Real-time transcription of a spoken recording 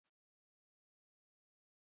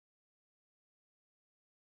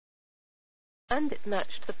and it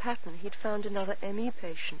matched the pattern he'd found in other ME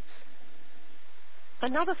patients.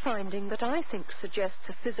 Another finding that I think suggests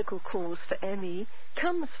a physical cause for ME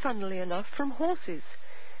comes, funnily enough, from horses.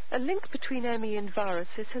 A link between ME and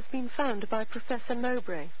viruses has been found by Professor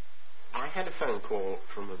Mowbray. I had a phone call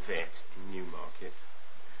from a vet in Newmarket,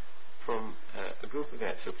 from a group of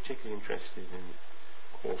vets who are particularly interested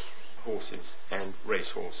in horses and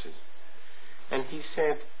racehorses. And he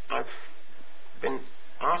said, I've been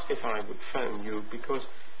asked if I would phone you because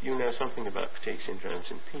you know something about fatigue syndromes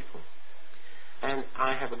in people. And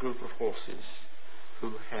I have a group of horses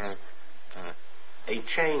who have a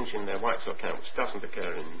change in their white cell count, which doesn't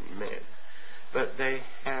occur in men, but they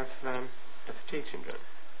have a fatigue syndrome.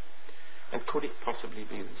 And could it possibly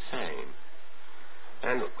be the same?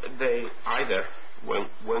 And they either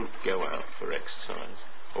won't go out for exercise,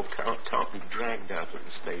 or can't be dragged out of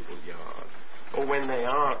the stable yard, or when they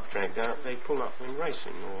are dragged out, they pull up when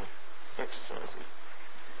racing or exercising.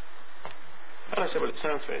 And I said, well, it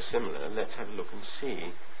sounds very similar, let's have a look and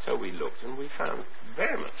see. So we looked, and we found,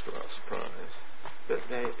 very much to our surprise, that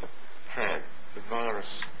they had the virus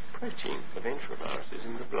protein of enteroviruses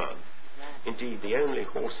in the blood. Indeed, the only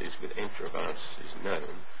horses with enteroviruses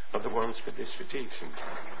known are the ones with this fatigue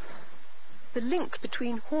syndrome. The link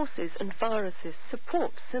between horses and viruses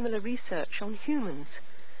supports similar research on humans.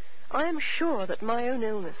 I am sure that my own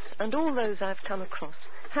illness and all those I've come across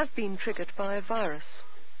have been triggered by a virus.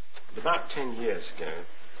 About 10 years ago,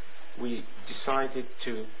 we decided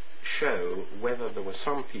to show whether there were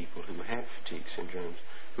some people who had fatigue syndromes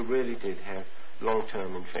who really did have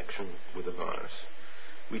long-term infection with a virus.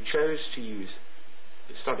 We chose to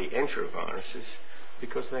study enteroviruses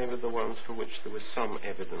because they were the ones for which there was some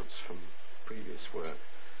evidence from previous work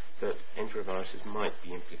that enteroviruses might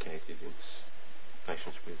be implicated in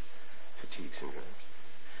patients with fatigue syndromes.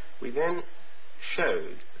 We then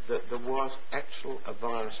showed that there was a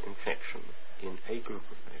virus infection in a group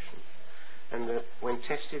of patients, and that when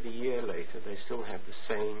tested a year later, they still had the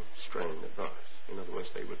same strain of virus. In other words,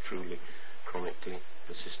 they were truly chronically,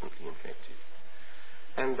 persistently infected.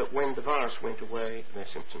 And that when the virus went away, their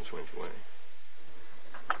symptoms went away.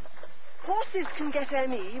 Horses can get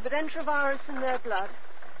ME with enterovirus in their blood,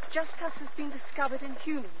 just as has been discovered in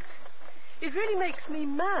humans. It really makes me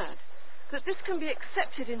mad that this can be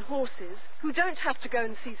accepted in horses who don't have to go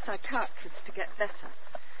and see psychiatrists to get better,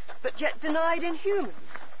 but yet denied in humans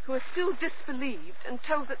who are still disbelieved and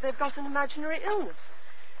told that they've got an imaginary illness.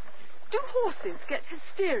 Do horses get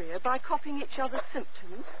hysteria by copying each other's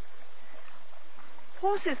symptoms?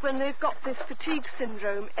 Horses, when they've got this fatigue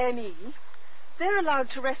syndrome, ME, they're allowed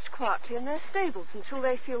to rest quietly in their stables until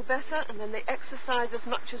they feel better, and then they exercise as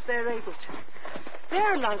much as they're able to.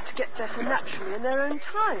 They're allowed to get better naturally in their own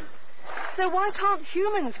time. So why can't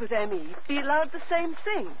humans with ME be allowed the same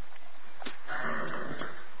thing?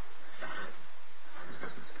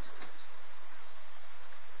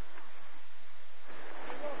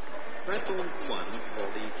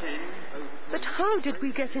 But how did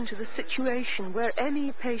we get into the situation where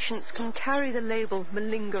ME patients can carry the label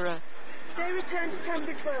malingerer? They return to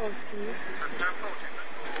chamber 12, please.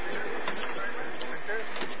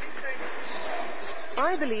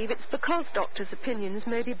 I believe it's because doctors' opinions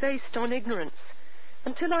may be based on ignorance.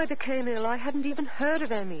 Until I became ill, I hadn't even heard of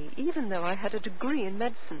ME, even though I had a degree in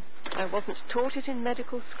medicine. I wasn't taught it in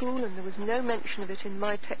medical school, and there was no mention of it in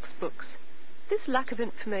my textbooks. This lack of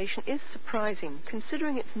information is surprising,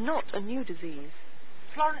 considering it's not a new disease.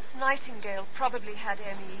 Florence Nightingale probably had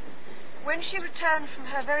ME. When she returned from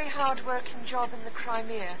her very hard-working job in the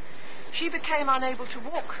Crimea, she became unable to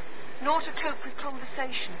walk, nor to cope with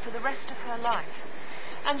conversation for the rest of her life.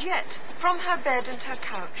 And yet, from her bed and her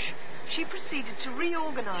couch, she proceeded to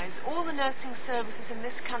reorganize all the nursing services in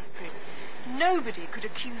this country. Nobody could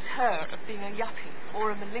accuse her of being a yuppie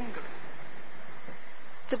or a malingerer.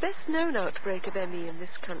 The best-known outbreak of ME in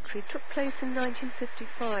this country took place in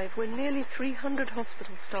 1955, when nearly 300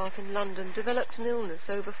 hospital staff in London developed an illness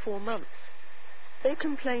over 4 months. They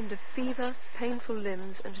complained of fever, painful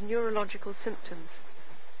limbs, and neurological symptoms.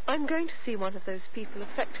 I'm going to see one of those people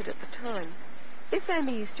affected at the time. If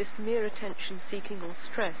ME is just mere attention-seeking or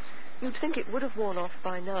stress, you'd think it would have worn off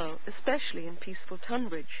by now, especially in peaceful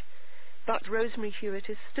Tunbridge. But Rosemary Hewitt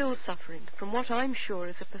is still suffering from what I'm sure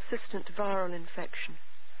is a persistent viral infection.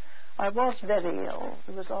 I was very ill.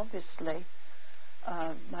 It was obviously,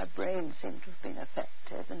 my brain seemed to have been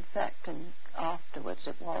affected. In fact, afterwards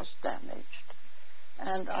it was damaged.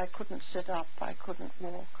 And I couldn't sit up, I couldn't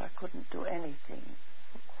walk, I couldn't do anything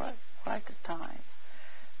for quite a time.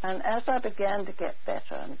 And as I began to get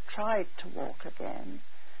better and tried to walk again,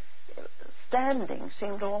 standing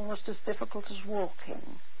seemed almost as difficult as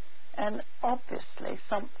walking. And obviously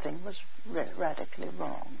something was radically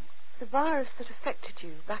wrong. The virus that affected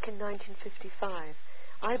you back in 1955,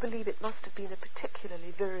 I believe it must have been a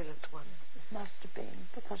particularly virulent one. It must have been,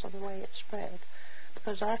 because of the way it spread.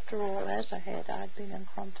 Because after all, as a head, I'd been in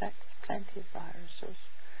contact with plenty of viruses.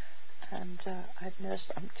 And I'd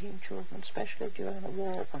nursed umpteen children, especially during the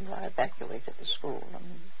war when I evacuated the school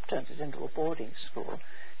and turned it into a boarding school.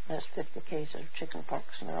 Nursed 50 cases of chickenpox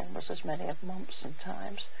and almost as many of mumps and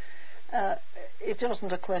times. It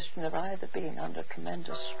wasn't a question of either being under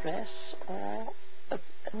tremendous stress or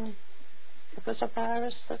it was a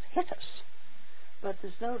virus that hit us. But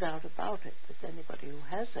there's no doubt about it that anybody who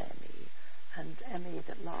has ME, and ME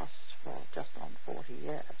that lasts for just on 40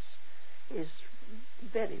 years, is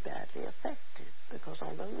very badly affected, because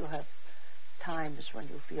although you have times when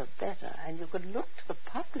you feel better, and you can look to the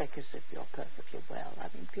public as if you're perfectly well. I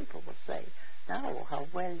mean, people will say, now, how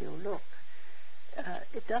well you look.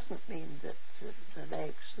 It doesn't mean that the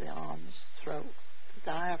legs, the arms, throat,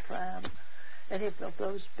 the diaphragm, any of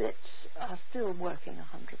those bits are still working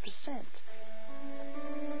 100%.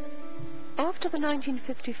 After the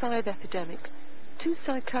 1955 epidemic, 2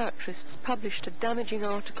 psychiatrists published a damaging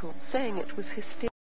article saying it was hysteria.